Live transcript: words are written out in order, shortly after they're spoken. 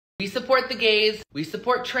We support the gays, we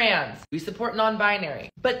support trans, we support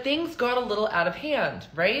non-binary. But things got a little out of hand,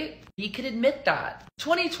 right? We could admit that.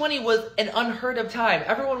 2020 was an unheard of time.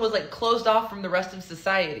 Everyone was like closed off from the rest of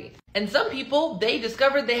society. And some people, they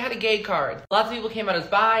discovered they had a gay card. Lots of people came out as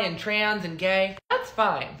bi and trans and gay. That's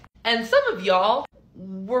fine. And some of y'all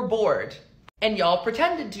were bored and y'all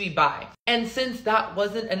pretended to be bi. And since that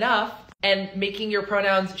wasn't enough, and making your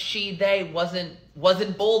pronouns she, they wasn't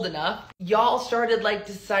bold enough, y'all started like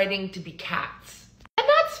deciding to be cats. And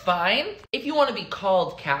that's fine if you want to be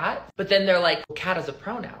called cat, but then they're like, well, cat is a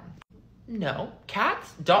pronoun. No,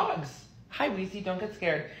 cats, dogs. Hi, Weezy, don't get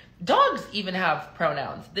scared. Dogs even have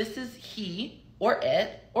pronouns. This is he or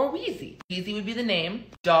it or Weezy. Weezy would be the name,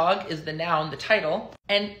 dog is the noun, the title,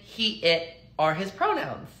 and he, it are his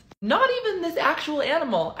pronouns. Not even this actual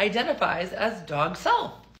animal identifies as dog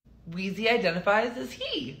self. Weezy identifies as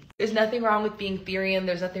he. There's nothing wrong with being Therian.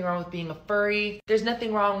 There's nothing wrong with being a furry. There's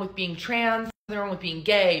nothing wrong with being trans. Nothing wrong with being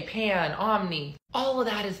gay, pan, omni. All of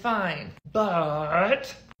that is fine.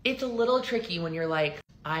 But it's a little tricky when you're like,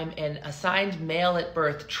 I'm an assigned male at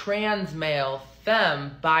birth, trans male,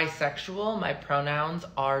 femme, bisexual. My pronouns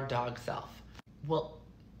are dog self. Well,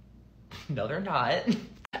 no, they're not.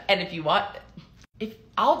 And if you want,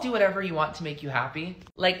 I'll do whatever you want to make you happy.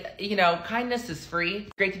 Like, you know, kindness is free.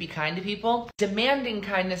 Great to be kind to people. Demanding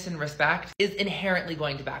kindness and respect is inherently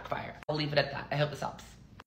going to backfire. I'll leave it at that. I hope this helps.